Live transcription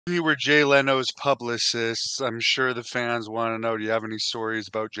You were Jay Leno's publicist. I'm sure the fans want to know, do you have any stories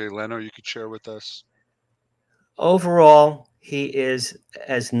about Jay Leno you could share with us? Overall, he is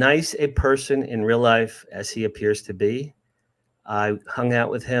as nice a person in real life as he appears to be. I hung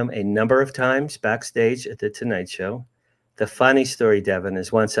out with him a number of times backstage at the Tonight Show. The funny story, Devin,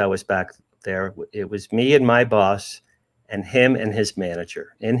 is once I was back there, it was me and my boss and him and his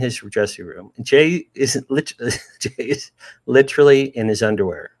manager in his dressing room. Jay is Jay is literally in his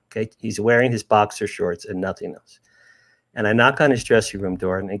underwear. Okay, he's wearing his boxer shorts and nothing else. And I knock on his dressing room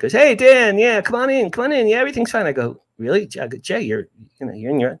door, and he goes, "Hey, Dan, yeah, come on in. Yeah, everything's fine." I go, "Really, Jay? You're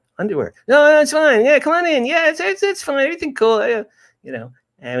in your underwear." "No, it's fine. Yeah, come on in. Yeah, it's fine. Everything cool.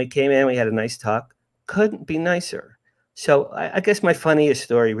 And we came in. We had a nice talk. Couldn't be nicer. So I guess my funniest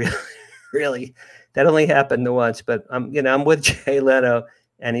story, really, that only happened once. But I'm with Jay Leno,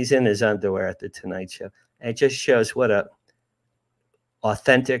 and he's in his underwear at the Tonight Show, and it just shows what a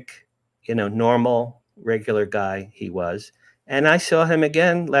authentic, normal, regular guy he was. And I saw him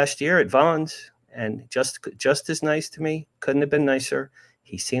again last year at Vaughn's, and just as nice to me. Couldn't have been nicer.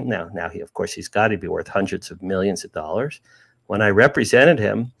 He seemed now of course he's got to be worth hundreds of millions of dollars. When I represented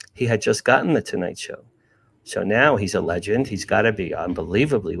him, he had just gotten the Tonight Show. So now he's a legend. He's got to be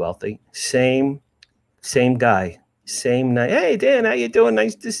unbelievably wealthy. Same guy. Same night. "Hey, Dan, how you doing?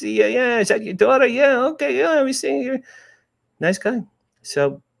 Nice to see you. Yeah, is that your daughter? Yeah, okay. Yeah, we seeing you." Nice guy.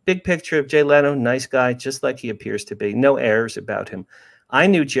 So big picture of Jay Leno, nice guy, just like he appears to be. No airs about him. I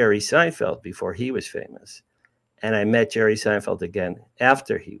knew Jerry Seinfeld before he was famous, and I met Jerry Seinfeld again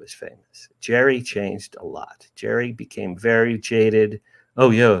after he was famous. Jerry changed a lot. Jerry became very jaded. Oh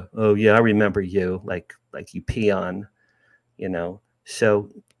yeah, I remember you, like you peon, So,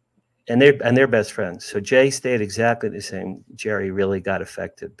 and they're best friends. So Jay stayed exactly the same. Jerry really got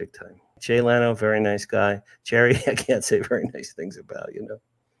affected big time. Jay Leno, very nice guy. Jerry, I can't say very nice things about,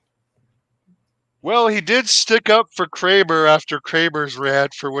 Well, he did stick up for Kramer after Kramer's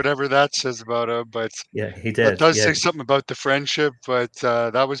rant for whatever that says about him, but Yeah, he that did. does Yeah, say something about the friendship, but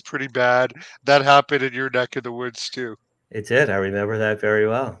that was pretty bad. That happened in your neck of the woods too. it did. I remember that very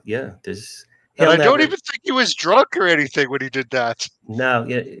well. Yeah, And he'll I don't never. even think he was drunk or anything when he did that. No,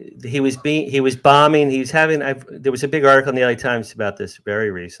 yeah, he was bombing. He was having. There was a big article in the LA Times about this very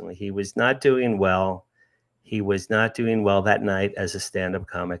recently. He was not doing well. He was not doing well that night as a stand-up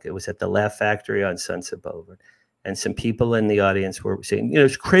comic. It was at the Laugh Factory on Sunset Boulevard, and some people in the audience were saying,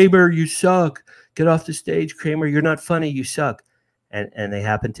 "Kramer, you suck. Get off the stage, Kramer. You're not funny. You suck." And they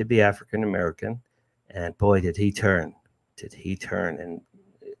happened to be African American, and boy, did he turn! Did he turn? And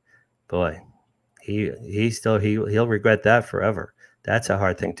boy, he'll regret that forever. That's a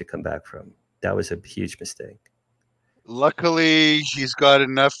hard thing to come back from. That was a huge mistake. Luckily, he's got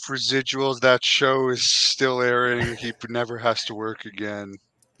enough residuals. That show is still airing. He never has to work again.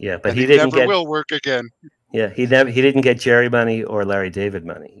 Yeah, but And he he didn't never get. will work again. Yeah, he didn't get Jerry money or Larry David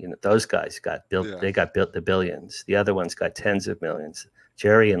money. Those guys got built. Yeah. They got built the billions. The other ones got tens of millions.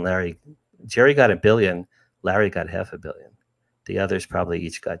 Jerry got $1 billion. Larry got $500 million. The others probably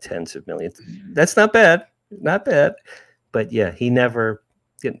each got tens of millions. That's not bad. Not bad. But yeah, he never.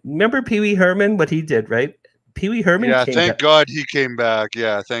 Remember Pee Wee Herman? What he did, right? Pee Wee Herman Yeah, came thank back. God he came back.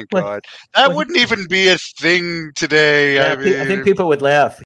 Yeah, thank What? God. That Well, wouldn't even be a thing today. yeah, I I think mean, people would laugh.